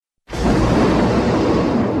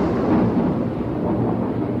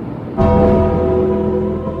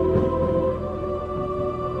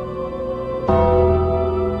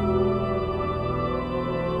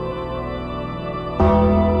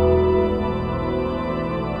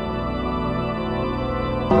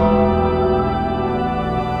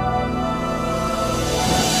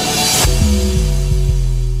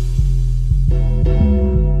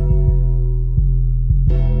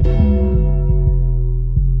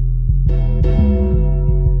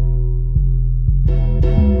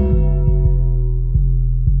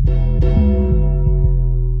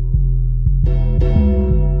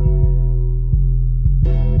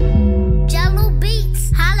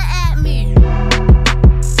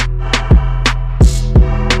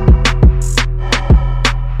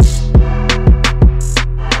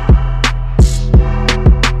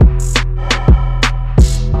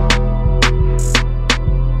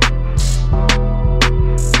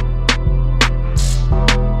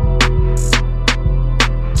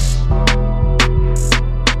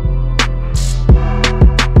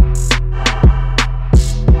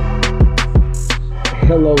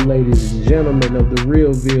Hello, ladies and gentlemen of the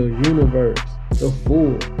Realville universe, the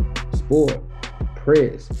Full Sport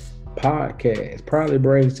Press podcast proudly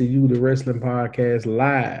brings to you the wrestling podcast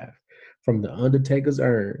live from the Undertaker's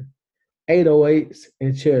Urn, 808s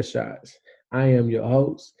and chair shots. I am your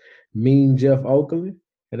host, Mean Jeff Oakley,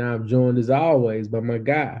 and I'm joined as always by my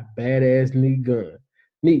guy, Badass Neat Gunn.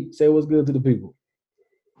 Neat, say what's good to the people.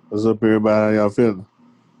 What's up, everybody? How y'all feeling?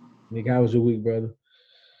 Nick, how was your week, brother?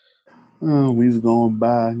 We's going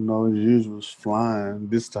by, as usual, it's flying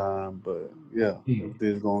this time, but yeah,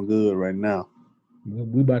 everything's going good right now.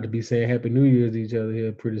 We about to be saying Happy New Year's to each other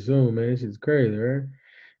here pretty soon, man. This shit's crazy, right?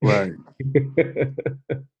 Right.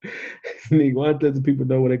 Nick, why don't let the people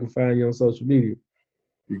know where they can find you on social media?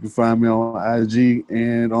 You can find me on IG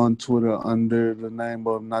and on Twitter under the name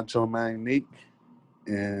of Nacho Man Nick.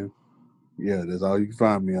 And yeah, that's all you can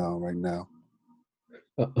find me on right now.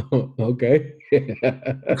 Okay. Right,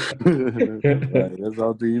 that's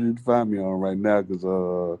all you need to find me on right now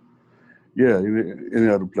because, yeah, any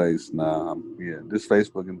other place. This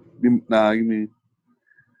Facebook and give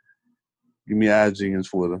me IG and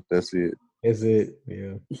Twitter. That's it. That's it.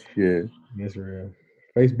 Yeah. Yeah. That's real.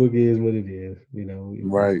 Facebook is what it is,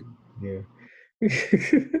 Right. Yeah.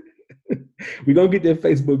 We're gonna get that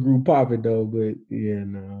Facebook group popping though, but yeah,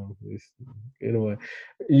 no. Anyway,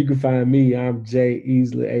 you can find me. I'm Jay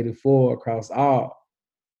Easley84 across all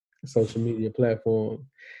social media platforms.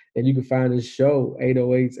 And you can find the show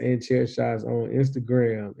 808s and Chair Shots on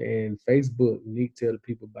Instagram and Facebook. Nick, tell the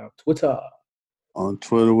people about Twitter. On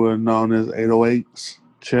Twitter, we're known as 808s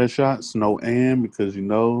Chair Shots, no and, because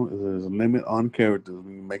there's a limit on characters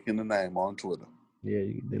when you're making the name on Twitter. Yeah,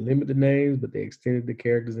 they limit the names, but they extended the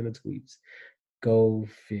characters in the tweets. Go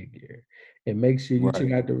figure. And make sure you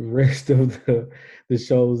check out the rest of the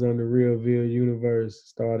shows on the Realville universe,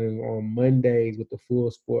 starting on Mondays with the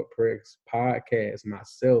Full Sport Press podcast.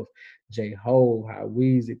 Myself, Jay Ho, How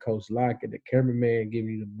Weezy, Coach Lockett, the cameraman,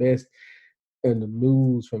 giving you the best and the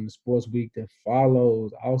news from the sports week that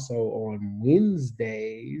follows. Also on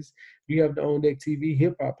Wednesdays, you have the On Deck TV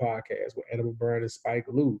Hip Hop Podcast with Adam Bryan and Spike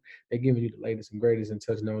Lee. They're giving you the latest and greatest and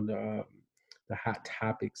touching on the hot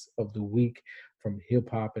topics of the week from hip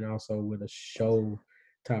hop and also with a show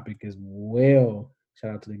topic as well.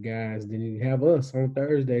 Shout out to the guys. Then you have us on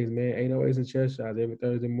Thursdays, man. 808s and Chest Shots every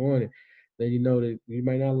Thursday morning. Then you know that you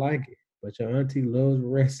might not like it, but your auntie loves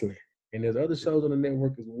wrestling. And there's other shows on the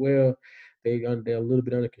network as well. They're a little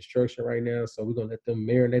bit under construction right now, so we're gonna let them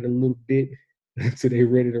marinate a little bit until they're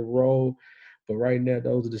ready to roll. But right now,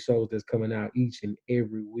 those are the shows that's coming out each and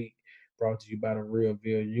every week, brought to you by the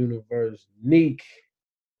Realville Universe. Neek,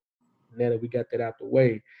 now that we got that out the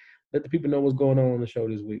way, let the people know what's going on the show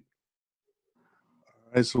this week.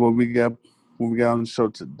 All right, so what we got on the show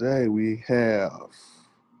today, we got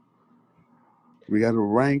to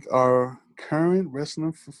rank our current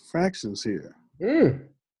wrestling factions here.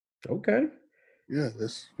 Okay. Yeah,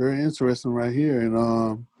 that's very interesting right here.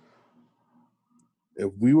 And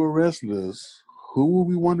if we were wrestlers, who would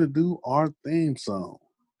we want to do our theme song?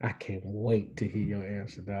 I can't wait to hear your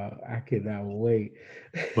answer, dog. I cannot wait.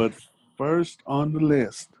 But first on the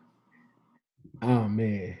list. Oh,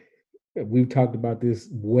 man. We've talked about this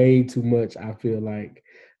way too much, I feel like.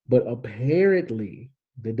 But apparently,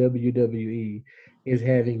 the WWE is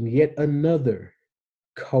having yet another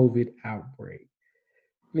COVID outbreak.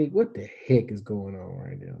 I mean, what the heck is going on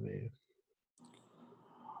right now, man?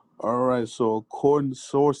 All right, so according to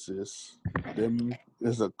sources,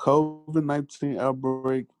 there's a COVID-19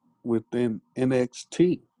 outbreak within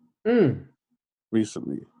NXT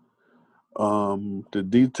recently. The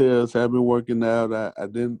details have been working out.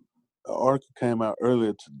 The article came out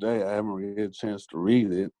earlier today. I haven't really had a chance to read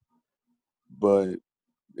it, but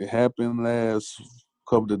it happened last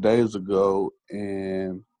couple of days ago,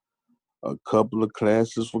 and a couple of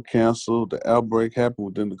classes were canceled. The outbreak happened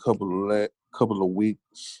within a couple of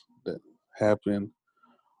weeks that happened.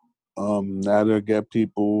 Now they got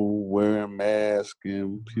people wearing masks,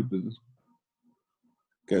 and people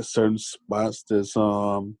got certain spots that's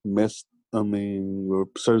certain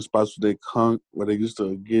spots where they used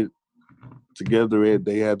to get together at,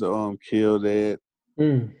 they had to kill that.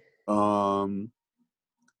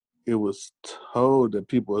 It was told that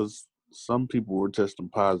some people were testing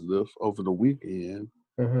positive over the weekend,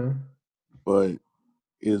 but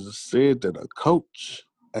it's said that a coach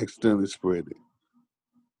accidentally spread it.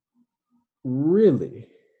 Really?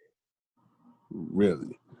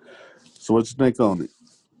 So what you think on it?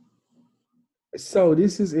 So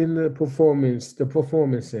this is in the performance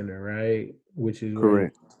center, right? Which is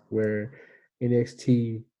correct where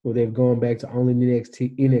NXT, they've gone back to only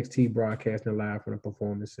NXT broadcasting live from the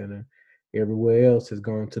performance center. Everywhere else has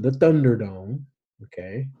gone to the Thunderdome.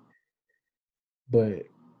 Okay. But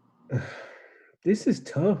this is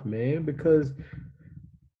tough, man, because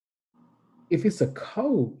if it's a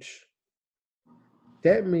coach,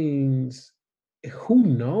 that means who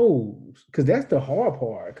knows? Because that's the hard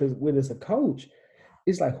part. Because when it's a coach,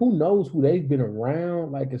 it's like who knows who they've been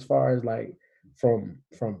around, like as far as like from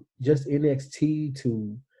just NXT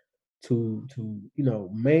to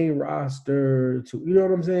main roster to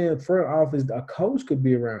what I'm saying, front office. A coach could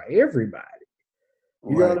be around everybody.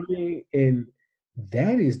 You know what Right. I mean? And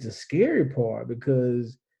that is the scary part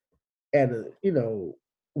because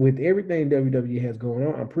with everything WWE has going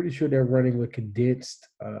on, I'm pretty sure they're running with condensed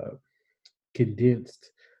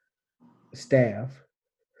staff.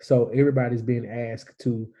 So everybody's being asked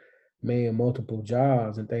to man multiple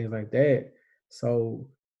jobs and things like that. So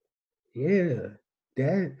yeah,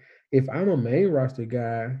 that if I'm a main roster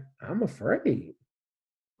guy, I'm afraid.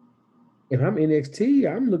 If I'm NXT,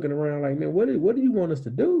 I'm looking around like, man, what do you want us to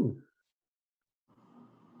do?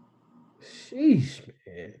 Sheesh,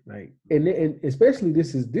 man. Like, and especially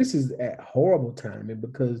this is at horrible timing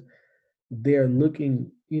because they're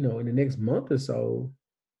looking, in the next month or so,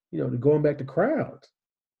 to going back to crowds.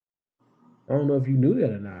 I don't know if you knew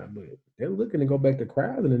that or not, but they're looking to go back to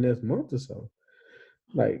crowds in the next month or so.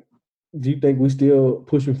 Like, do you think we're still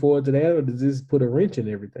pushing forward to that, or does this put a wrench in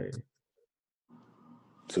everything?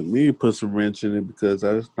 To me, it puts a wrench in it because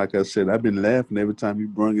like I said, I've been laughing every time you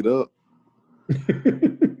bring it up.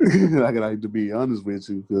 Like to be honest with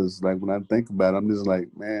you, because like when I think about it, I'm just like,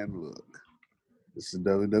 man, look, this is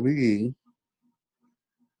WWE.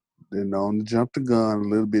 They're known to jump the gun a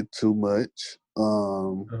little bit too much.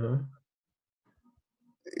 Uh-huh.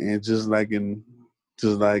 And just like in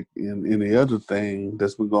any other thing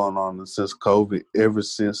that's been going on since COVID, ever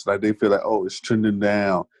since like they feel like, oh, it's trending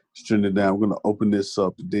down, we're gonna open this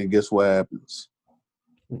up, and then guess what happens?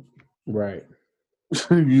 Right.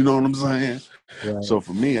 You know what I'm saying? So Right.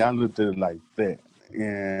 for me, I looked at it like that.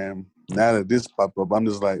 And now that this popped up, I'm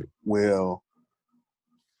just like, well,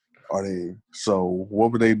 are they so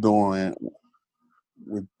what were they doing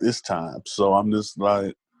with this time? So I'm just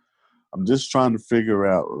like, I'm just trying to figure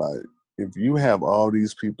out like if you have all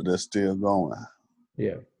these people that's still going,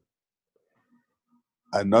 Yeah.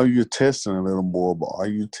 I know you're testing a little more, but are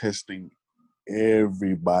you testing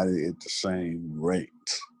everybody at the same rate?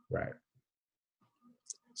 Right.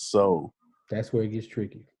 So That's where it gets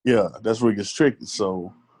tricky. yeah, that's where it gets tricky.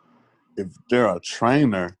 So if they're a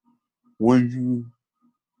trainer, when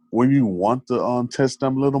you want to test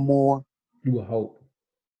them a little more, You will hope.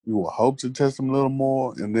 you will hope to test them a little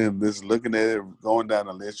more, and then just looking at it, going down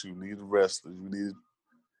the list, you need the wrestlers, you need to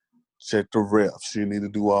check the refs, you need to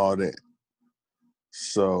do all that.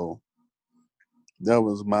 So that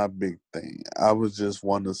was my big thing. I was just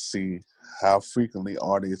want to see how frequently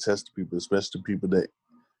are they testing people, especially people that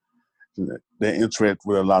interact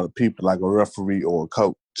with a lot of people, like a referee or a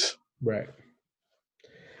coach. Right.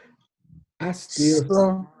 I still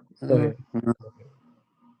So, go ahead.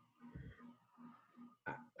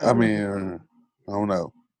 I I don't know. mean, I don't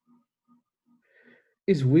know.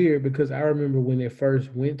 It's weird because I remember when they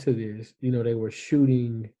first went to this, they were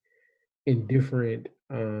shooting in different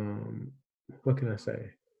what can I say?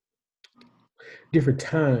 Different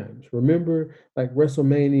times. Remember, like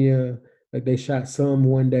WrestleMania, like they shot some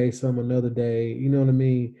one day, some another day, you know what I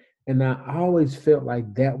mean? And I always felt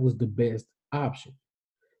like that was the best option.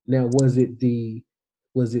 Now, was it the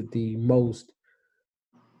most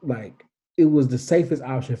like it was the safest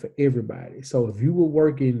option for everybody. So if you were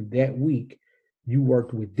working that week, you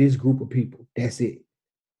worked with this group of people. That's it.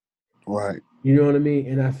 Right. You know what I mean?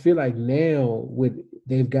 And I feel like now with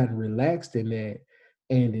they've gotten relaxed in that,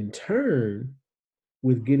 and in turn,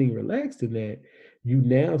 with getting relaxed in that, you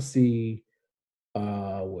now see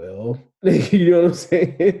well, you know what I'm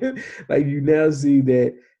saying? Like you now see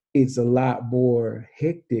that it's a lot more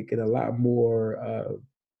hectic and a lot more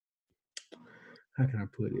how can I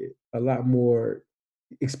put it? A lot more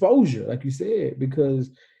exposure, like you said,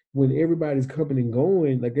 because when everybody's coming and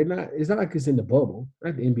going, like it's not like it's in the bubble,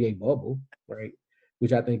 not the NBA bubble, right?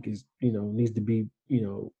 Which I think is, needs to be,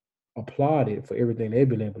 applauded for everything they've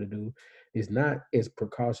been able to do. It's not as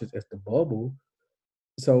precautious as the bubble.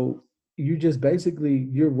 So you just basically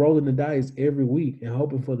you're rolling the dice every week and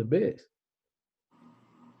hoping for the best.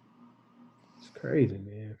 It's crazy,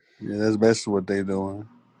 man. Yeah, that's basically what they're doing.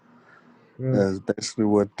 Well, That's basically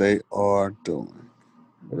what they are doing.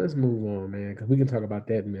 let's move on, man, because we can talk about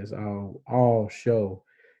that mess all show.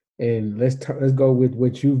 And let's go with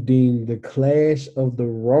what you've deemed the clash of the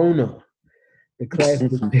Rona, the clash,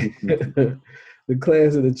 the the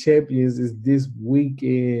Clash of the Champions is this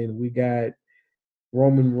weekend. We got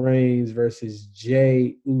Roman Reigns versus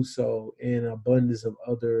Jay Uso and an abundance of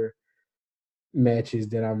other matches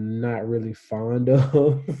that I'm not really fond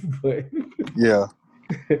of. But yeah,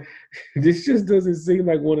 this just doesn't seem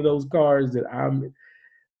like one of those cards that I'm.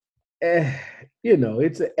 Eh,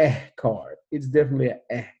 it's an card. It's definitely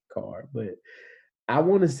an card, but I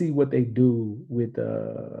want to see what they do with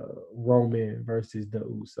Roman versus the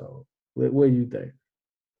Uso. What do you think?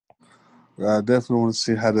 I definitely want to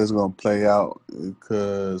see how that's going to play out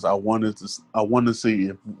because I want to see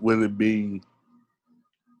if will it be,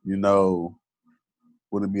 you know,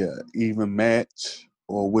 would it be an even match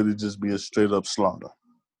or would it just be a straight up slaughter?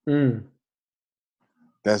 Mm.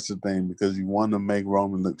 That's the thing because you want to make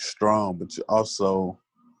Roman look strong, but you also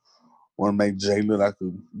want to make Jay look like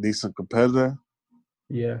a decent competitor.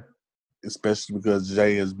 Yeah. Especially because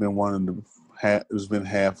Jay has been has been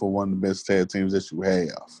half of one of the best tag teams that you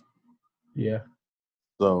have. Yeah.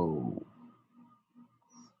 So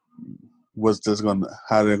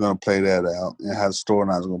how they're gonna play that out and how the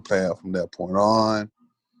storyline is gonna play out from that point on.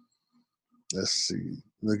 Let's see.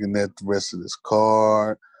 Looking at the rest of this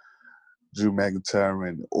card, Drew McIntyre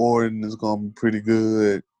and Orton is gonna be pretty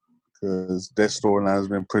good because that storyline has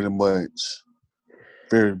been pretty much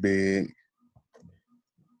very big.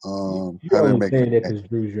 You're How they only make saying that it. because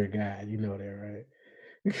Drew's your guy. You know that, right?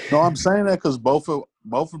 No, I'm saying that because both are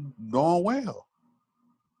doing well.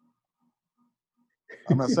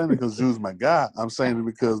 I'm not saying it because Drew's my guy. I'm saying it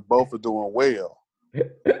because both are doing well.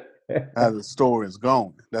 How the story is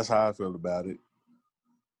going. That's how I feel about it.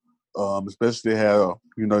 Especially how,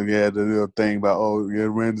 you had the little thing about,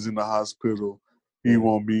 Randy's in the hospital. He Yeah.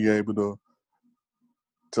 won't be able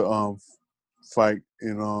to fight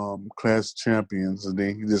in Clash Champions, and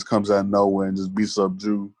then he just comes out of nowhere and just beats up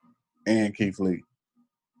Drew and Keith Lee.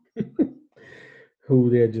 Who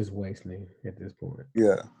they're just wasting at this point.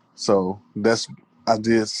 Yeah. So that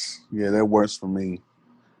works for me.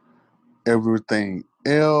 Everything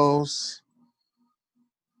else,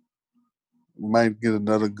 might get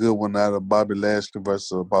another good one out of Bobby Lashley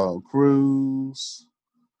versus Apollo Crews.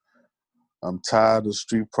 I'm tired of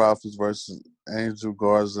Street Profits versus Angel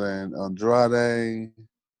Garza and Andrade.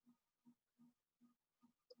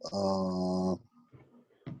 I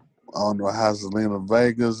don't know how Zelina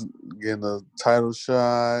Vega's getting a title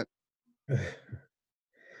shot.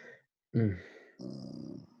 Mm.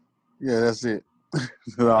 Yeah, that's it. I'm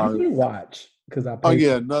gonna watch because I Oh pay.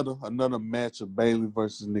 yeah, another match of Bayley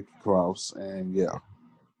versus Nikki Cross, and yeah,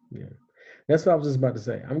 Yeah, that's what I was just about to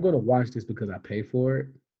say. I'm gonna watch this because I pay for it.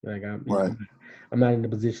 Like right. I'm not in a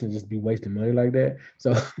position to just be wasting money like that.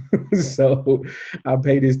 So, so I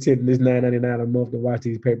pay this $9.99 a month to watch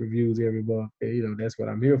these pay per views every month. And, that's what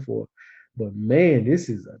I'm here for. But man, this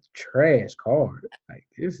is a trash card. Like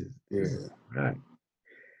this is Yeah, not.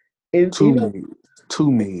 And too mid,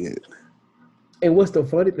 too mid. And what's the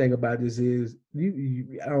funny thing about this is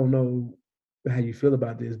I don't know how you feel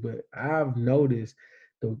about this, but I've noticed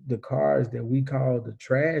the cars that we call the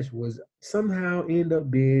trash was somehow end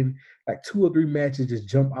up being like 2 or 3 matches just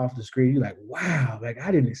jump off the screen. You're like, wow, like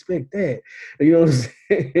I didn't expect that. You know what I'm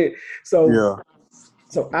saying? So Yeah,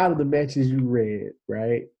 so out of the matches you read,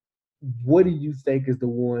 right? What do you think is the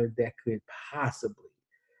one that could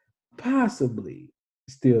possibly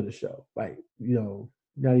steal the show? Like, not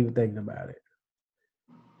even thinking about it.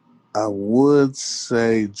 I would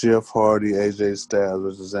say Jeff Hardy, AJ Styles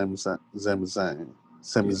versus Sami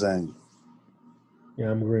Yeah. Zayn. Yeah,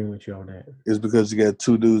 I'm agreeing with you on that. It's because you got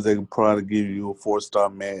two dudes that can probably give you a 4-star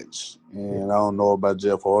match, Yeah. and I don't know about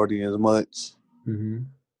Jeff Hardy as much. Mm-hmm.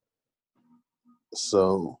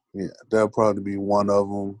 So yeah, that'll probably be one of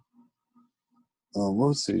them.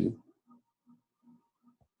 We'll see.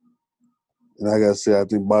 And like I said, I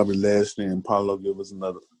think Bobby Lashley and Paulo give us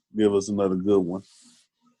another good one.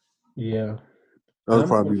 Yeah, Those I'm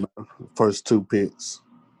probably my first 2 picks.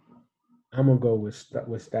 I'm gonna go with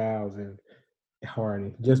Styles and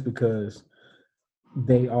Hardy just because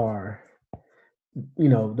they are,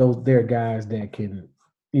 they're guys that can,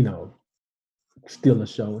 you know, steal a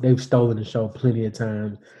show. They've stolen the show plenty of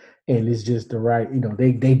times, and it's just the right,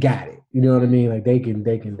 they got it. You know what I mean? Like they can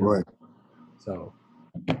do Right, it. So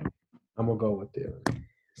I'm gonna go with them.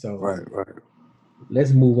 So right.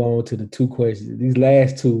 let's move on to the 2 questions. These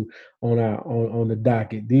last two on the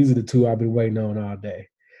docket. These are the two I've been waiting on all day.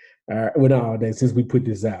 All right, well, not all day since we put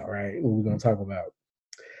this out. Right, what we're gonna talk about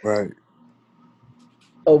Right.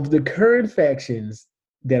 of the current factions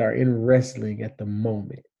that are in wrestling at the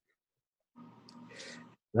moment.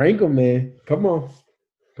 Rank them, man. Come on,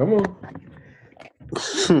 come on,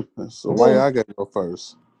 So come why on. I got to go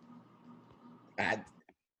first?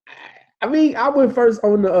 I mean, I went first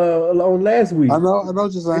on the on last I week. know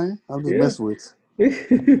what you're saying. I'm just Yeah. messing with you.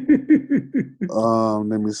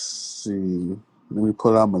 Let me see. Let me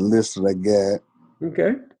put out my list that I got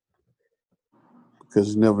Okay.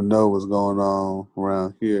 because you never know what's going on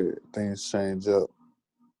around here. Things change up.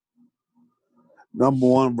 Number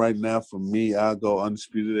one right now for me, I'll go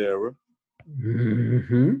Undisputed Era.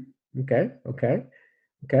 Okay. Okay.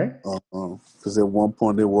 Okay. Because at one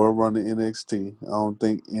point they were running NXT. I don't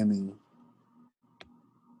think any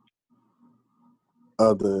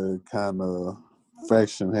other kind of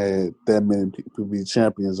faction had that many people be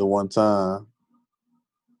champions at one time.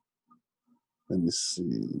 Let me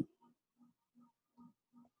see.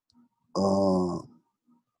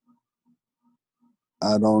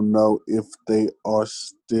 I don't know if they are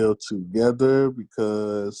still together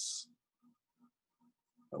because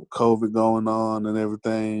of COVID going on and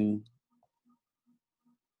everything.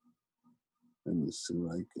 Let me see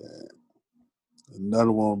like that.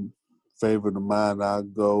 Another one favorite of mine, I'll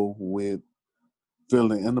go with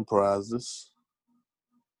Philly Enterprises.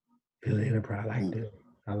 Philly Enterprise. Yeah.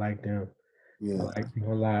 I like them. I Yeah. like them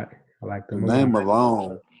a lot. I like The them a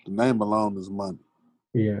lot. name alone is money.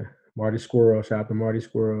 Yeah. Marty Squirrel. Shout out to Marty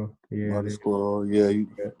Squirrel. Yeah. Marty Squirrel, yeah, you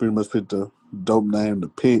Yeah. pretty much picked a dope name to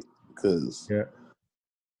pick because Yeah.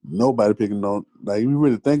 nobody picking on. Like you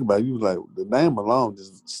really think about it, you like the name alone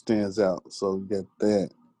just stands out. So you got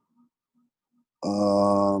that.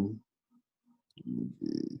 Um,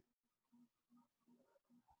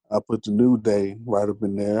 I put the New Day right up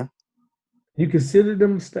in there. You consider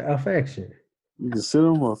them a faction. You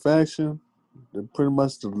consider them a faction. They're pretty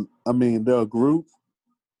much they're a group.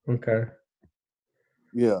 Okay.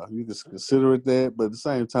 Yeah, you can consider it that, but at the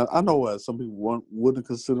same time, I know what some people wouldn't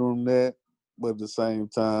consider them that, but at the same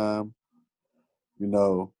time,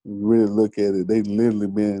 you really look at it, they literally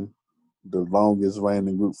been the longest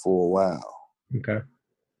reigning group for a while. Okay.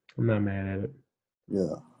 I'm not mad at it.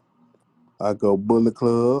 Yeah. I go Bullet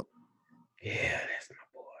Club. Yeah, that's my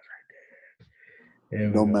boy right there. There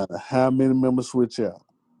we No go. matter how many members switch out,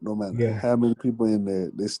 no matter Yeah. how many people in there,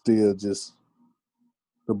 they still just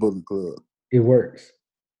the Bullet Club. It works.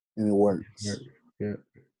 And it It works. works. Yeah.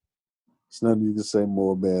 There's nothing you can say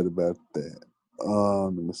more bad about that.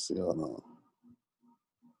 Let me see. Hold on.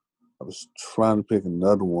 I was trying to pick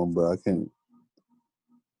another one, but I can't.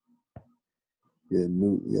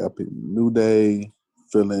 I picked New Day,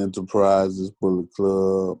 Philly Enterprises, Bullet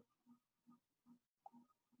Club.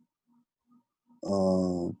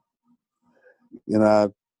 Um,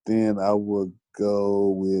 then I would go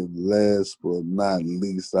with last but not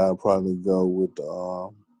least. I'll probably go with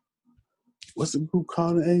what's the group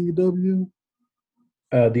called in AEW?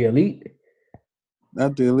 The Elite,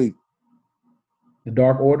 Not the Elite, the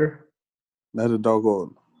Dark Order. not the Dark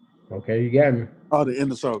Order. Okay, you got me. Oh, the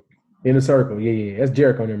Inner Circle. Inner Circle. Yeah, yeah. That's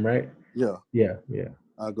Jericho on them, right? Yeah, Yeah, yeah.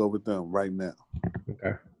 I'll go with them right now.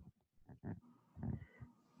 Okay.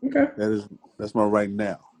 Okay. That's my right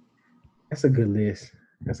now. That's a good list.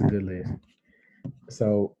 That's a good list.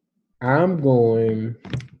 So I'm going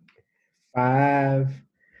 5.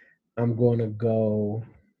 I'm going to go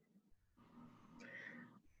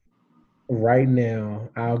right now.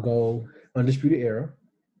 I'll go Undisputed Era.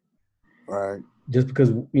 Right. Just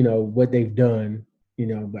because what they've done,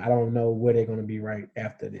 but I don't know where they're going to be right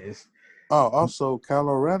after this. Oh, also, Kyle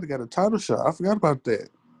O'Reilly got a title shot. I forgot about that.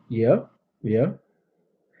 Yep, yeah.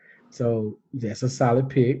 So that's a solid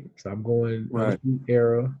pick. So I'm going Right. Undisputed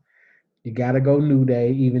Era. You got to go New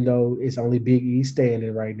Day, even though it's only Big E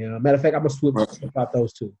standing right now. Matter of fact, I'm gonna swap out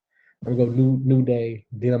those two. I'm gonna go New Day,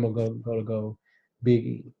 then I'm gonna go Big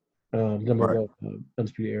E. Then I'm gonna Right. go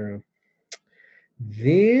Undisputed Era.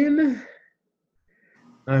 Then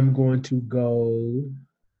I'm going to go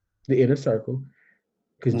the Inner Circle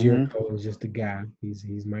because Mm-hmm. Jericho is just the guy.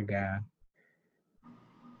 He's my guy.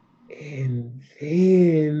 And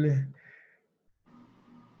then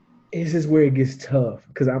this is where it gets tough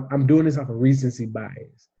because I'm doing this off of recency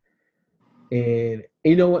bias. And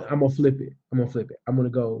you know what? I'm gonna flip it. I'm gonna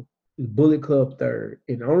go Bullet Club third.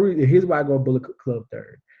 And here's why I go Bullet Club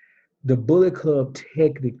third. The Bullet Club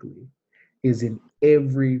technically is in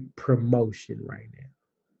every promotion right now.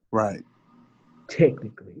 Right.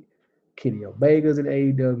 Technically, Kenny Omega's in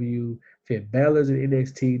AEW, Finn Balor's in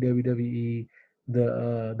NXT, WWE,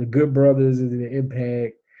 the Good Brothers is in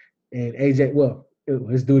Impact, and AJ. Well,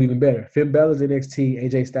 let's do it even better. Finn Balor's in NXT,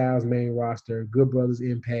 AJ Styles main roster, Good Brothers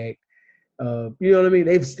Impact. You know what I mean?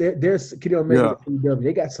 There's Kenny Omega Yeah. to AEW.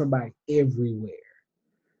 They got somebody everywhere.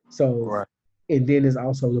 So, Right. and then there's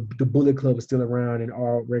also the Bullet Club is still around in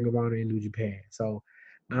all Ring of Honor and New Japan. So,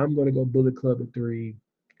 I'm gonna go Bullet Club at 3.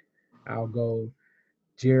 I'll go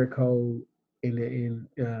Jericho in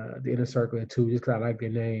the inner circle at 2, just because I like their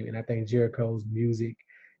name, and I think Jericho's music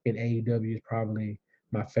in AEW is probably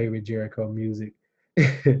my favorite Jericho music.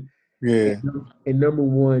 and, Yeah. and number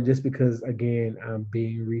 1, just because again I'm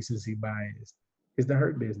being recency biased, is the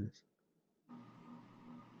Hurt Business,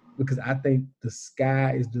 because I think the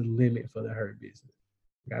sky is the limit for the Hurt Business.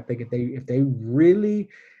 I think if they really,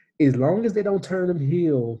 as long as they don't turn them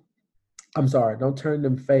heel, I'm sorry, don't turn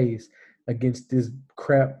them face against this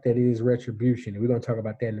crap that is Retribution. And we're gonna talk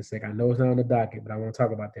about that in a second. I know it's not on the docket, but I want to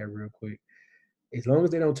talk about that real quick. As long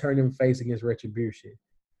as they don't turn them face against Retribution,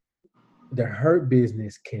 the Hurt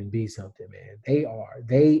Business can be something, man. They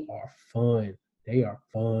are fun. They are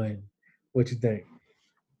fun. What you think?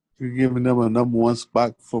 You're giving them a number 1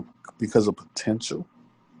 spot because of potential.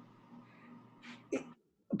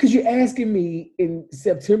 Because you're asking me in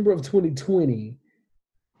September of 2020,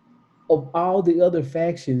 of all the other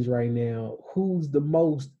factions right now, who's the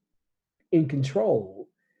most in control?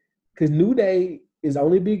 Because New Day is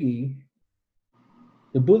only Big E.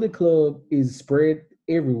 The Bullet Club is spread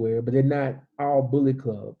everywhere, but they're not all Bullet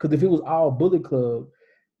Club. Because if it was all Bullet Club,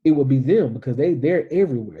 it would be them, because they're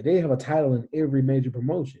everywhere. They have a title in every major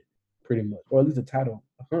promotion, pretty much, or at least a title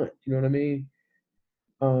hunt. You know what I mean?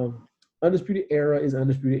 Um, Undisputed Era is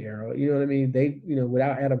Undisputed Era. You know what I mean? They,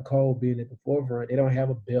 without Adam Cole being at the forefront, they don't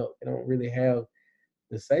have a belt. They don't really have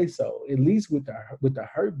to say so. At least with the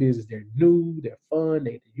Hurt Business, they're new, they're fun,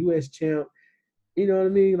 they're the U.S. champ. You know what I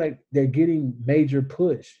mean? Like, they're getting major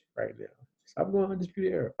push right now. So I'm going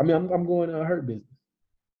Undisputed Era. I mean, I'm going Hurt Business.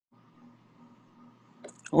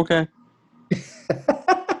 Okay.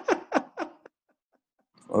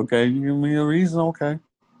 Okay, you give me a reason. Okay.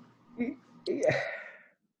 Yeah.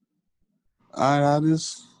 I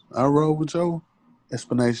roll with your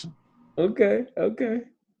explanation. Okay. I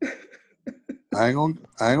ain't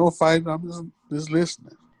gonna fight. I'm just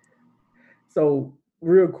listening. So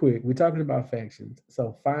real quick, we're talking about factions.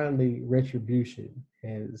 So finally, Retribution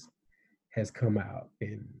has come out,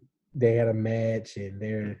 and they had a match, and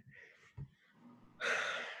they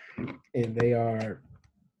are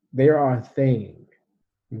a thing.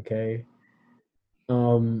 Okay.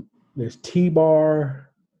 There's T-Bar.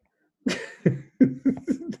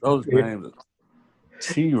 Those names are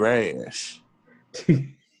T-Rash.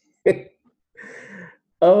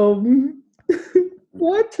 um,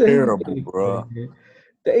 what the Terrible, heck, bro. man?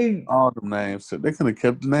 They All them names. They could have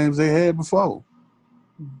kept the names they had before.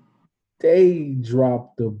 they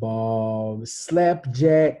dropped the ball.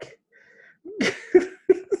 Slapjack.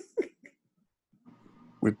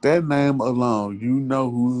 With that name alone, you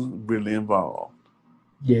know who's really involved.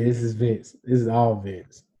 Yeah, this is Vince. This is all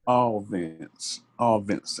Vince. All Vince. All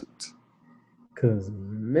Vincent. Cause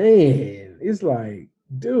man, it's like,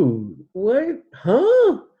 dude, what?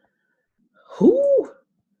 Huh? Who?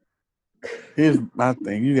 Here's my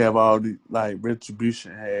thing. You have all the, like,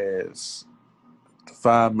 Retribution has the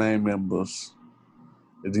 5 main members.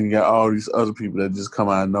 And then you got all these other people that just come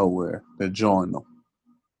out of nowhere that join them.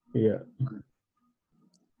 Yeah.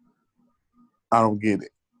 I don't get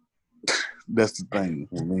it. That's the thing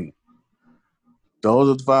with me. Those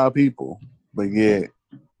are the 5 people, but yet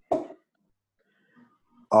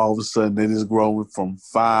all of a sudden they just growing from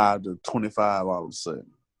 5 to 25 all of a sudden.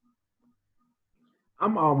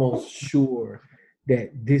 I'm almost sure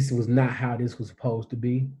that this was not how this was supposed to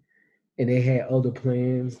be, and they had other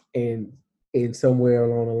plans, and somewhere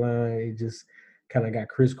along the line it just kind of got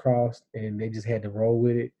crisscrossed, and they just had to roll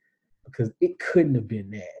with it, because it couldn't have been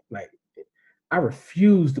that. Like, I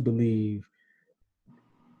refuse to believe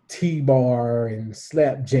T-Bar and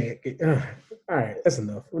Slapjack. All right, that's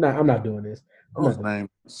enough. I'm not doing this. Those names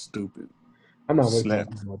are stupid. I'm not wasting my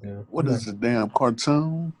Slap. time with them. What is the damn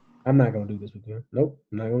cartoon? I'm not gonna do this with you. Nope,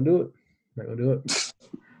 I'm not gonna do it. I'm not gonna do it.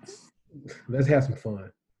 Let's have some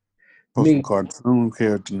fun. Put some cartoon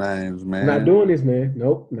character names, man. I'm not doing this, man.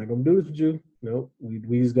 Nope, I'm not gonna do this with you. Nope.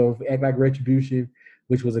 We just gonna act like Retribution,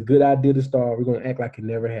 which was a good idea to start. We're gonna act like it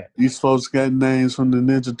never happened. These folks got names from the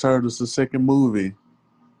Ninja Turtles, the second movie.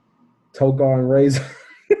 Tokar and Razor.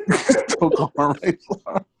 Tokar and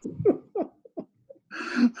Razor.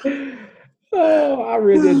 Oh, I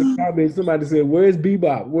read that in the comments. Somebody said, "Where's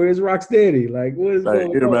Bebop? Where's Rocksteady? Like, what is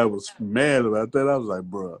going Everybody on?" was mad about that. I was like,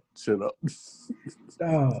 bro, shut up.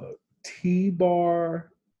 Dog,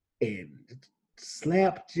 T-Bar and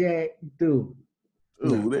Slapjack, dude.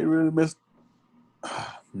 Ooh, they really missed.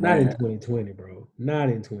 Not in Man. 2020, bro. Not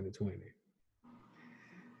in 2020.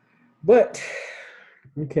 But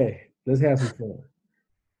okay, let's have some fun.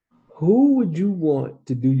 Who would you want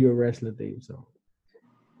to do your wrestling theme song?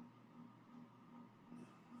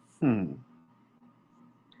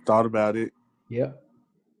 Thought about it. Yep.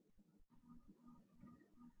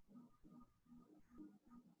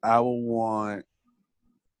 I would want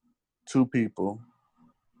two people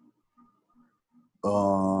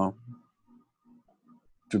to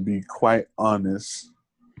be quite honest,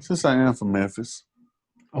 since I am from Memphis,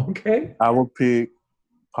 Okay. I would pick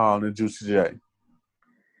Paul and Juicy J.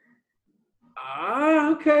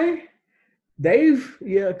 Okay. Because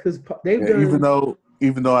they've Yeah, done.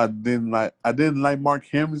 even though I didn't like Mark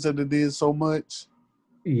Henry's that they did so much,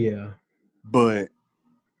 Yeah. but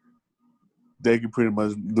they can pretty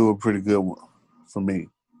much do a pretty good one for me.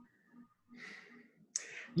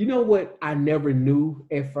 You know what I never knew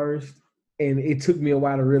at first, and it took me a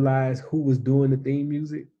while to realize who was doing the theme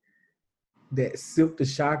music. That Silk the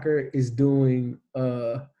Shocker is doing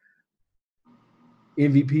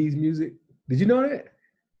MVP's music. Did you know that?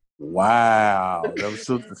 Wow, that was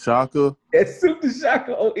Silk the Shocker. That's Silk the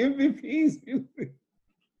Shocker on MVP's music.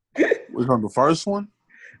 Was on the first one.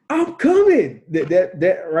 I'm coming.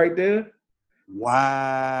 That right there.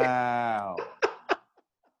 Wow.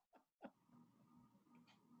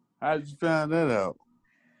 How did you find that out?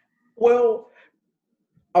 Well,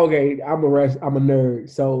 okay, I'm a nerd,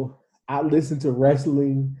 so I listen to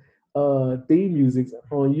wrestling theme music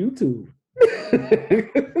on YouTube.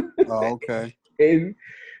 Oh, okay. And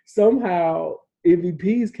somehow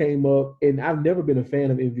MVPs came up, and I've never been a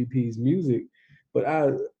fan of MVP's music, but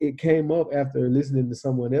it came up after listening to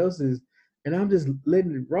someone else's, and I'm just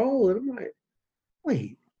letting it roll, and I'm like,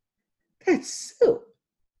 wait, that's Silk.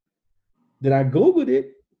 Then I Googled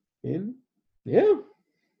it, and yeah,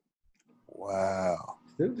 Wow.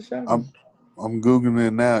 Silk the Shocker. I'm Googling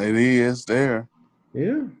it now. It is there.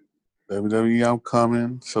 Yeah. WWE I'm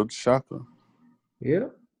coming. Silk the Shocker. Yeah.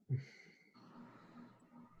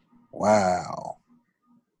 Wow.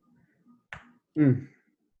 Mm.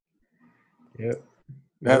 Yep.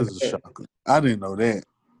 That is a shocker. I didn't know that.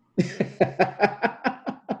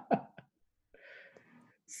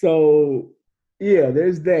 So yeah,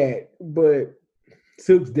 there's that. But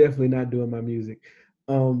Silk's definitely not doing my music.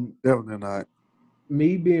 Definitely not.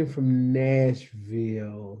 Me being from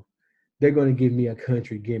Nashville, they're gonna give me a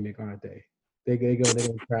country gimmick, aren't they? They're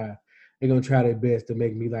gonna try their best to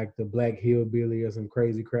make me like the black hillbilly or some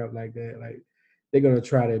crazy crap like that. Like they're gonna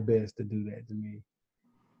try their best to do that to me.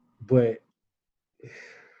 But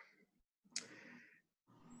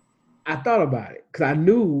I thought about it because I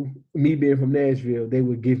knew me being from Nashville, they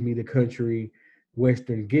would give me the country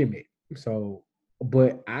western gimmick. So,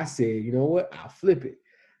 but I said, you know what? I'll flip it.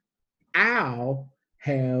 I'll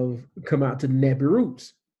have come out to the Nappy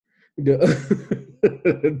Roots, the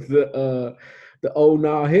the old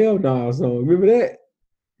nah hell nah song. Remember that?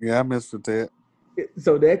 Yeah, I messed with that.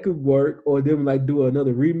 So that could work, or them like do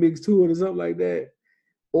another remix to it or something like that.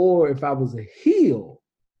 Or if I was a heel,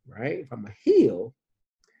 right? If I'm a heel,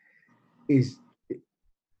 is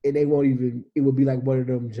and they won't even. It would be like one of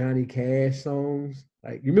them Johnny Cash songs.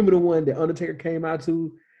 Like you remember the one that Undertaker came out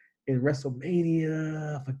to in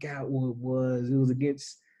WrestleMania? I forgot what it was. It was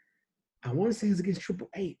against. I want to say it was against Triple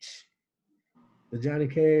H. The Johnny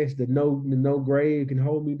Cash, the no grave can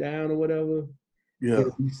hold me down or whatever. Yeah.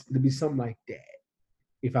 It'd be something like that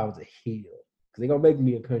if I was a heel. Because they're gonna make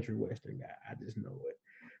me a country western guy. I just know it.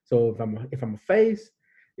 So if I'm a face,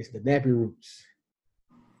 it's the Nappy Roots.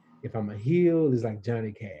 If I'm a heel, it's like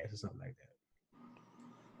Johnny Cash or something like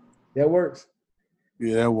that. That works.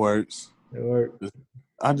 Yeah, that works. That works.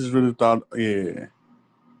 I just really thought, yeah.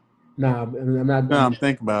 Nah, I'm not. Now I'm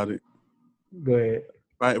thinking about it. Go ahead.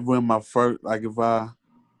 Right when my first, like if I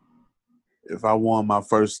won my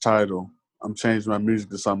first title, I'm changing my music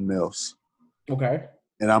to something else. Okay.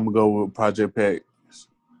 And I'm gonna go with Project Pat.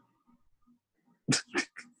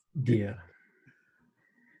 Yeah.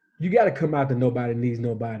 You got to come out to Nobody Needs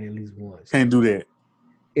Nobody at least once. Can't do that.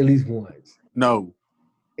 At least once. No.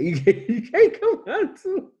 You can't come out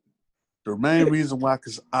to. The main reason why,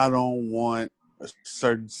 because I don't want a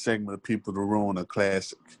certain segment of people to ruin a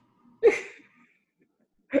classic.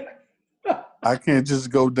 I can't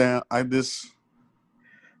just go down. I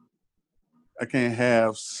can't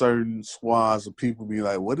have certain swaths of people be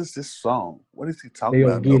like, "What is this song? What is he talking They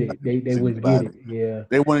about?" don't get Nobody it. They wouldn't get anybody. it. Yeah.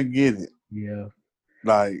 They wouldn't get it. Yeah.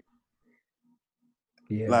 Like,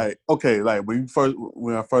 Yeah. like okay, like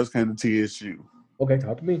when I first came to TSU. Okay,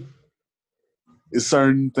 talk to me. It's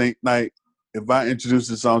certain thing like if I introduce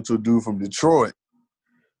this song to a dude from Detroit,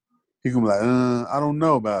 he can be like, I don't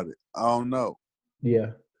know about it. I don't know.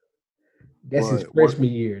 Yeah. That's his But freshman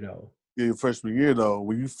year though. your freshman year though,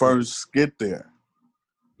 when you first get there.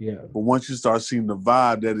 Yeah. But once you start seeing the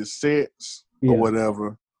vibe that it sets or Yeah.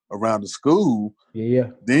 whatever around the school, Yeah.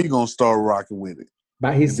 then you're gonna start rocking with it.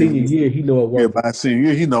 By his And then senior year, he know it yeah, worked for by senior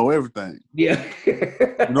year, he know everything. Yeah.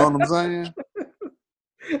 You know what I'm saying?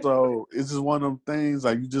 So it's just one of them things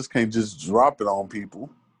like you just can't just drop it on people.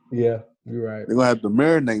 Yeah, you're right. They're gonna have to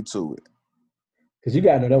marinate to it. Because you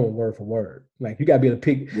gotta know that one word for word. Like you gotta be able to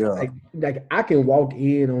pick. Yeah. Like I can walk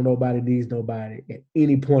in on Nobody Needs Nobody at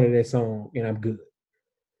any point of that song, and I'm good.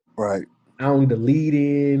 Right. I don't need to lead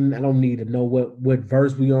in. I don't need to know what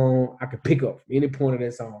verse we on. I can pick up any point of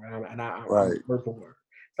that song, I'm Right. word for word.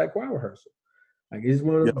 It's like choir rehearsal. Like it's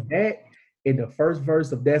one Yep. of that in the first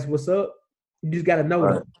verse of That's What's Up. You just gotta know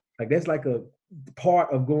those. Like that's like a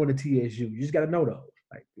part of going to TSU. You just gotta know those.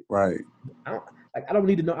 Like right. I don't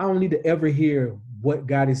need to know. I don't need to ever hear what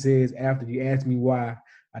God says after you ask me why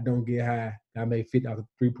I don't get high. I made 50 off of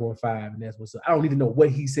 3.5, and that's what's up. I don't need to know what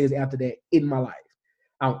he says after that in my life.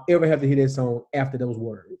 I don't ever have to hear that song after those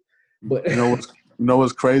words. But you know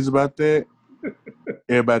what's crazy about that?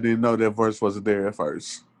 Everybody didn't know that verse wasn't there at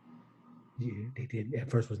first. Yeah, they did. At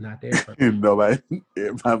first was not there. Everybody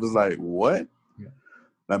was like, "What?" Yeah.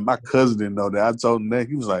 Like my cousin didn't know that. I told him that.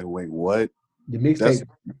 He was like, "Wait, what?" The mixtape.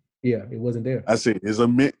 Yeah, it wasn't there. I said, "It's a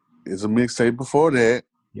mixtape before that."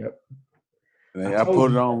 Yep. And I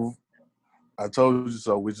put it on. I told you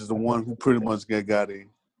so, which is the one who pretty much got him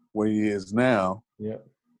where he is now. Yep.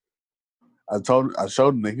 I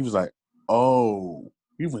showed him that. He was like, "Oh,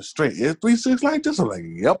 he went straight S36 like this." I'm like,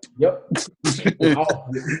 "Yep." Yep.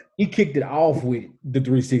 He kicked it off with the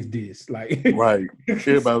 3-6 disc. Like right.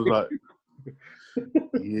 Everybody was like,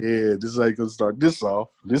 "Yeah, this is how you gonna start this off.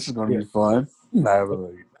 This is gonna be fun." Not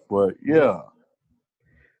really, but yeah,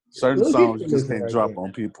 certain songs you just can't drop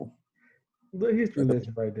on people. Little history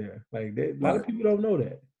lesson right there. Like that, a lot of people don't know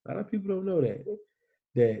that. A lot of people don't know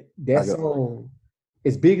that song,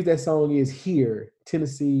 as big as that song is here,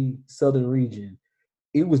 Tennessee, Southern region,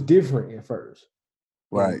 it was different at first.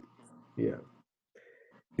 Right. And, yeah.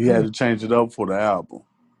 He had to change it up for the album.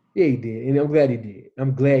 Yeah, he did. And I'm glad he did.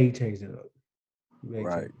 I'm glad he changed it up.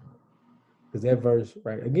 Right. Because that verse,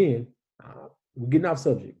 right, again, we're getting off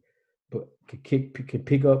subject, but can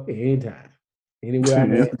pick up at any time. Anywhere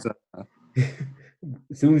I'm at.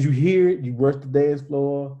 As soon as you hear it, you rush the dance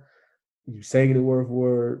floor, you sing it word for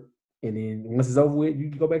word, and then once it's over with, you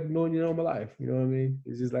go back to doing your normal life. You know what I mean?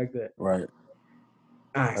 It's just like that. Right.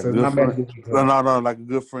 All right, like so my match this week. No, like a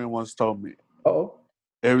good friend once told me.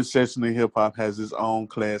 Every section of hip hop has its own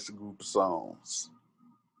classic group of songs.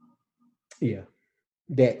 Yeah.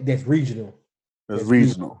 That's regional. That's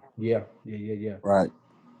regional. Yeah. Right.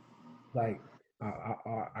 Like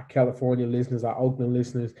our California listeners, our Oakland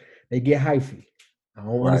listeners, they get hyphy. I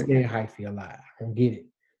don't understand hyphy a lot. I don't get it.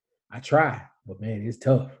 I try, but man, it's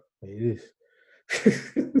tough. It is.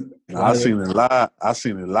 I seen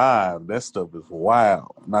it live. That stuff is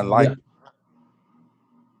wild. And I like it.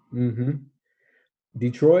 Mm-hmm.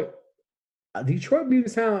 Detroit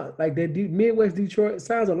music sound like that. Midwest Detroit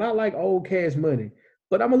sounds a lot like old Cash Money,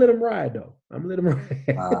 but I'm gonna let them ride though. I'm gonna let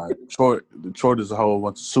them ride. Detroit is a whole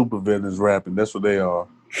bunch of super villains rapping. That's what they are.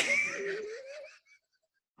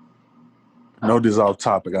 I know this is off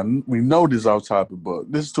topic. We know this is off topic,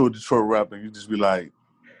 but this is to a Detroit rapper. You just be like,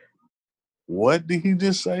 "What did he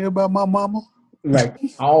just say about my mama?" Like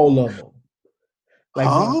all of them. Like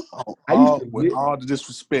I used to with all the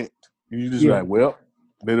disrespect. You just be like, "Well,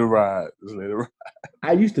 let it ride. Just let it ride."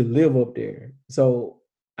 I used to live up there, so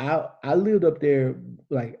I lived up there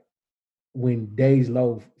like when Days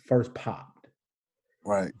Low first popped.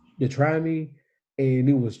 Right. To Try Me, and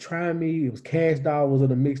it was Try Me. It was Cash Doll was on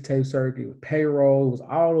the mixtape circuit. It was Payroll. It was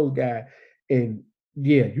all those guys. And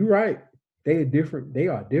yeah, you're right. They are different. They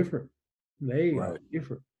are different. They are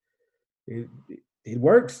different. It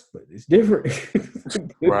works, but it's different.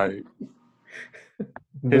 Right.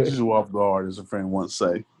 Catches you off guard, as a friend once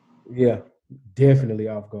say. Yeah, definitely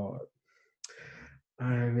off guard. All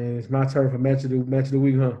right, man. It's my turn for match of the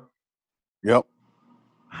week, huh? Yep.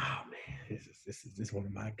 Oh man, this is one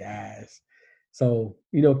of my guys. So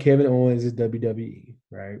Kevin Owens is WWE,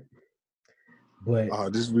 right? But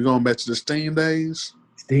we gonna match the Steen days.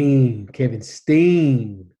 Kevin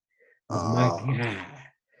Steen was my guy.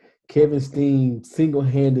 Kevin Steen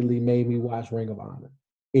single-handedly made me watch Ring of Honor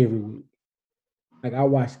every week. Like I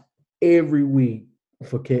watched every week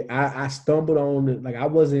for Kevin. I stumbled on it. Like I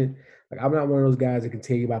wasn't like I'm not one of those guys that can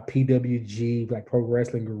tell you about PWG, like Pro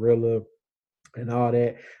Wrestling Guerrilla, and all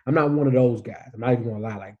that. I'm not one of those guys. I'm not even gonna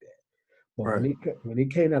lie like that. But when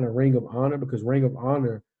it came down to Ring of Honor, because Ring of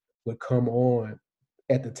Honor would come on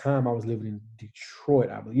at the time I was living in Detroit.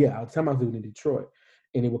 At the time I was living in Detroit,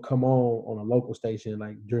 and it would come on a local station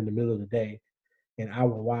like during the middle of the day, and I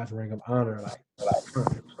would watch Ring of Honor like.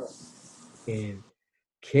 And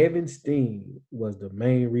Kevin Steen was the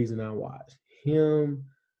main reason I watched him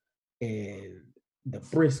and the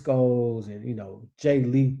Briscoes and Jay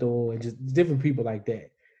Lethal and just different people like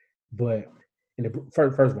that. But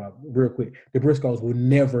first of all, real quick, the Briscoes will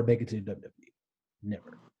never make it to the WWE.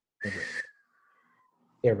 Never, ever,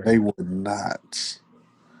 ever. They would not.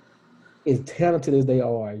 As talented as they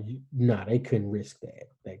are, they couldn't risk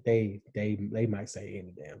that. Like they might say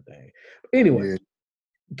any damn thing. But anyway,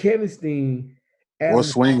 Kevin Steen, or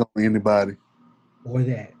swing on anybody, or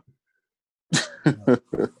that.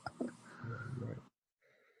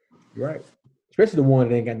 You're right. Especially the one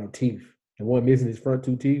that ain't got no teeth. The one missing his front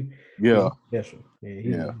two teeth. Yeah. He's special.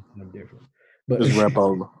 Yeah, he's different. But just rap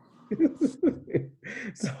over.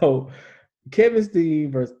 So Kevin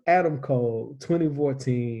Steen versus Adam Cole,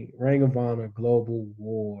 2014 Ring of Honor Global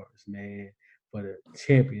Wars, man, for the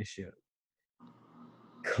championship.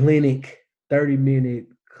 Clinic, 30-minute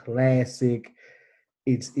classic.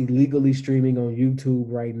 It's illegally streaming on YouTube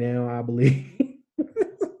right now, I believe.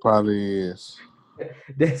 Probably is.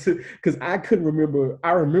 That's because I couldn't remember.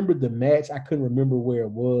 I remembered the match. I couldn't remember where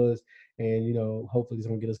it was. And, hopefully it's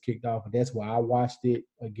going to get us kicked off. And that's why I watched it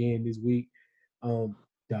again this week.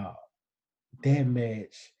 Dog, that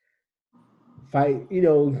match fight,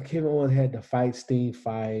 Kevin Owens had the fight Sting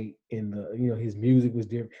fight and his music was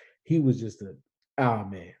different. He was just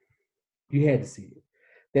man, you had to see it.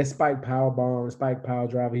 That spike power bomb, spike power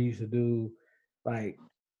driver he used to do, like,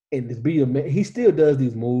 and to be he still does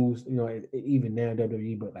these moves, even now in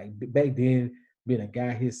WWE, but like back then, being a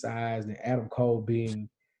guy his size and Adam Cole being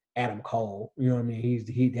Adam Cole, you know what I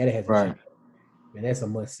mean? That hasn't changed. And that's a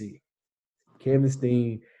must see. Kevin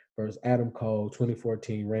Steen versus Adam Cole,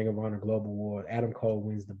 2014 Ring of Honor Global War. Adam Cole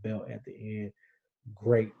wins the belt at the end.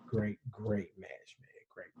 Great, great, great match, man.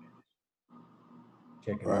 Great match.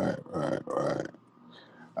 Check it out. Right.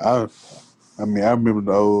 I remember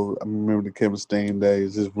the Kevin Steen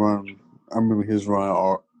days. His run, I remember his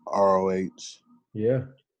run ROH. Yeah.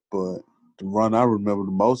 But the run I remember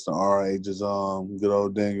the most in ROH is good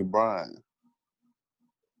old Daniel Bryan.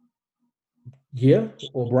 Yeah,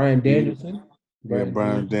 or Bryan Danielson.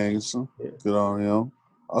 Bryan Danielson. Yeah. Good on him.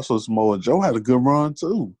 Also, Samoa Joe had a good run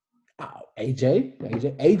too. AJ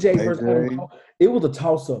versus Adam Cole. It was a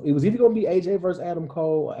toss-up. It was either going to be AJ versus Adam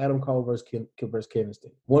Cole or Adam Cole versus Kevin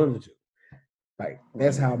Steen. One of the two. Like,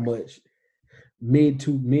 that's how much mid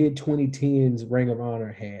 2010s Ring of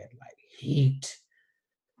Honor had like heat.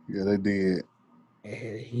 Yeah, they did. It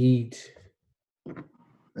had heat.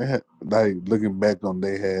 They had, like, looking back on,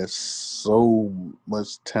 they had so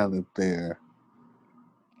much talent there.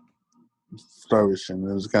 Flourishing.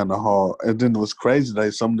 It was kind of hard. And then it was crazy.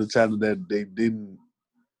 Like, some of the talent that they didn't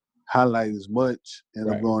highlight as much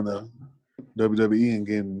ended up going to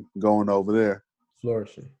WWE and going over there.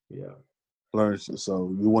 Flourishing, yeah. Flourishing.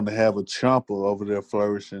 So you want to have a Ciampa over there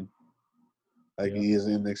flourishing like he is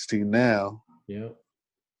in NXT now. Yeah.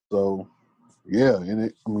 So, yeah.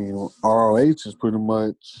 ROH is pretty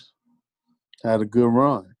much had a good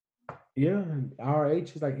run. Yeah, ROH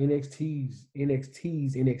is like NXT's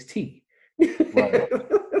NXT. Right.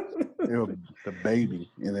 They're the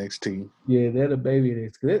baby NXT. Yeah, they're the baby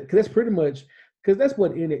NXT. Because that's pretty much, because that's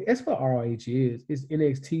what ROH is. It's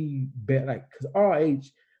NXT, like, because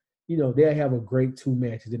ROH, they'll have a great 2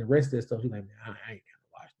 matches, and the rest of that stuff, you're like, man, I ain't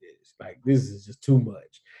gonna watch this. Like, this is just too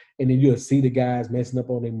much. And then you'll see the guys messing up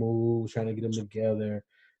on their moves, trying to get them together.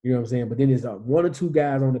 You know what I'm saying? But then there's 1 or 2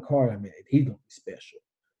 guys on the card. I mean, he's gonna be special.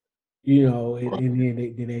 And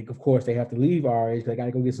then they of course they have to leave ROH because they got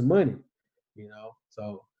to go get some money.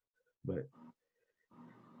 So, but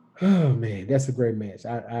oh man, that's a great match.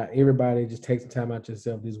 Everybody just take some time out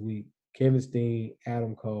yourself this week. Kevin Steen,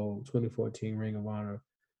 Adam Cole, 2014 Ring of Honor,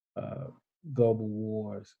 Global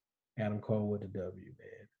Wars. Adam Cole with the W,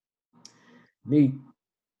 man. Neat.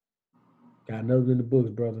 Got another in the books,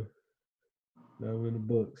 brother. Another in the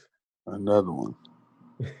books. Another one.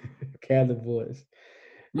 Cali voice.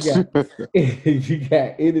 You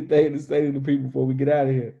got anything to say to the people before we get out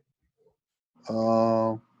of here?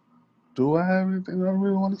 Do I have anything I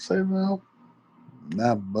really want to say now?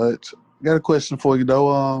 Not much. Got a question for you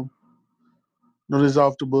though. This is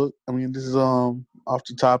off the book. This is off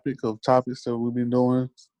the topic of topics that we've been doing.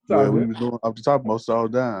 We've been doing off the top most all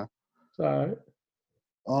the time. It's all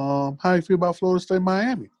right. How you feel about Florida State,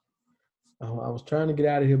 Miami? I was trying to get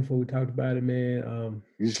out of here before we talked about it, man.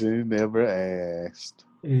 You should have never asked.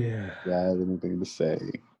 Yeah. Do I have anything to say?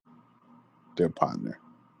 Their partner.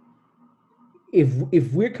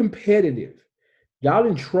 If we're competitive, y'all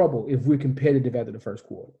in trouble if we're competitive after the first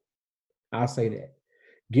quarter. I'll say that.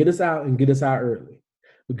 Get us out and get us out early.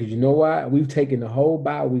 Because you know why? We've taken the whole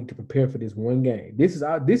bye week to prepare for this one game. This is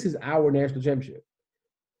our national championship.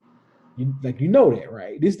 You know that,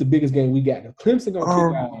 right? This is the biggest game we got. The Clemson gonna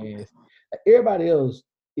kick our ass. Everybody else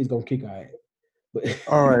is gonna kick our ass. But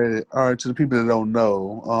all right. To the people that don't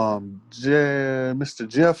know, Mr.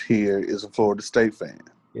 Jeff here is a Florida State fan.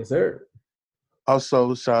 Yes, sir.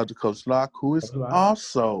 Also, shout out to Coach Locke, who is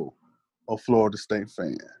also a Florida State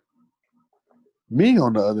fan. Me,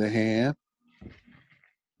 on the other hand,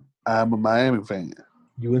 I'm a Miami fan.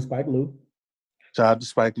 You and Spike Lou. Shout out to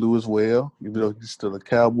Spike Lou as well, even though he's still a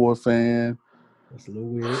Cowboy fan. That's a little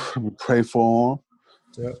weird. We pray for him.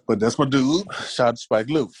 Yep. But that's my dude. Shout out to Spike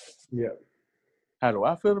Lou. Yep. How do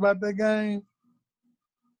I feel about that game?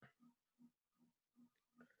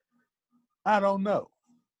 I don't know.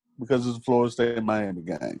 Because it's a Florida State Miami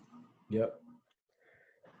game. Yep.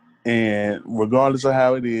 And regardless of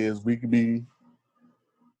how it is, we can be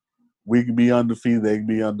undefeated, they can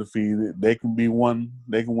be undefeated. They can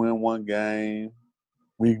win one game.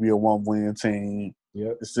 We can be a 1-win team.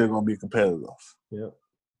 Yep. It's still gonna be competitive. Yep.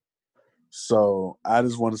 So I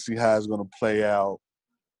just want to see how it's gonna play out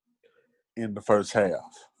in the first half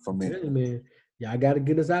for me. Hey, man, y'all got to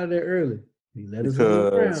get us out of there early. Let us hang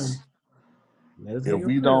around.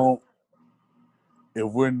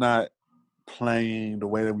 If we're not playing the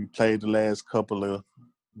way that we played the last couple of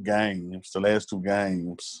games, the last 2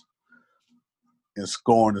 games, and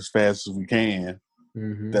scoring as fast as we can,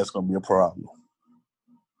 that's going to be a problem.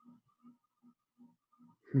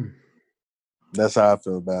 That's how I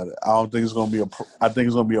feel about it. I don't think it's going to be I think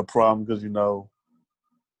it's going to be a problem because,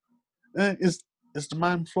 it's the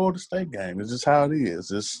Miami Florida State game. It's just how it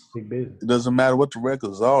is. It doesn't matter what the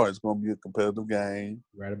records are. It's going to be a competitive game.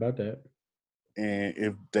 Right about that. And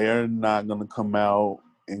if they're not going to come out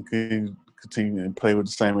and continue and play with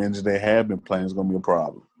the same energy they have been playing, it's going to be a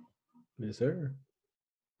problem. Yes, sir.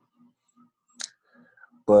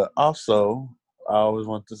 But also, I always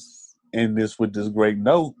want to end this with this great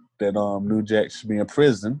note that New Jack should be in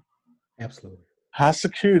prison. Absolutely. High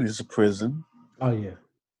security is a prison. Oh, yeah.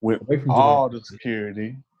 With all the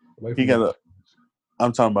security.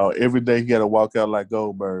 I'm talking about every day he got to walk out like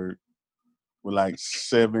Goldberg with like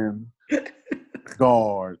 7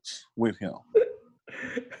 guards with him.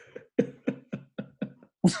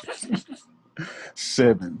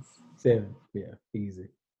 7. Yeah, easy.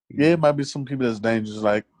 Yeah, it might be some people that's dangerous,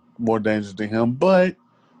 like more dangerous than him, but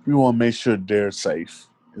we want to make sure they're safe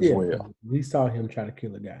as well. We saw him try to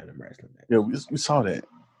kill a guy in a wrestling match. Yeah, we saw that.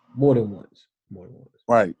 More than once.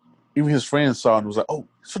 Right. Even his friends saw it and was like, oh,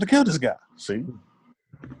 he's going to kill this guy. See?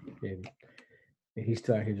 And he's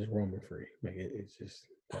still out here just roaming free. Like it's just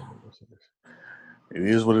that makes no sense. It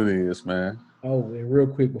is what it is, man. Oh, and real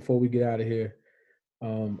quick before we get out of here,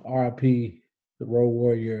 RIP, the Road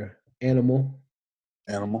Warrior Animal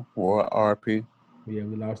or RIP. Yeah,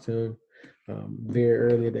 we lost him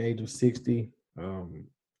very early at the age of 60.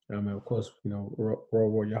 Of course, Road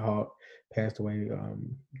Warrior Hawk passed away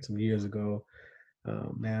some years ago.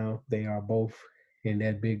 Now they are both in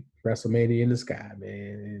that big WrestleMania in the sky, man,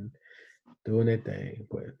 and doing that thing.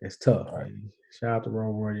 But it's tough, right. Man. Shout out to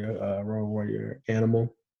Road Warrior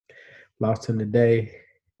Animal. Lost him today.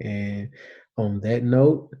 And on that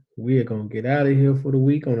note, we are going to get out of here for the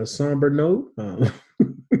week on a somber note.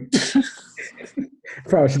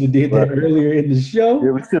 Probably should have did that earlier in the show.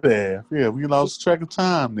 Yeah, we could have. Yeah, we lost track of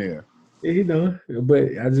time there. But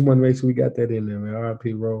I just want to make sure we got that in there, man.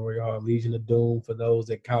 RIP Road Warrior, Legion of Doom for those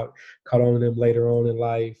that caught on to them later on in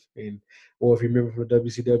life, or if you remember from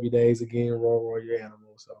WCW days again, Road Warrior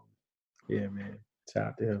Animal. So, yeah, man, shout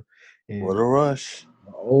out to him. And what a rush!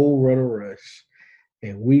 Old Runner Rush,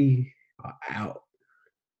 and we are out.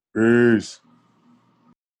 Peace.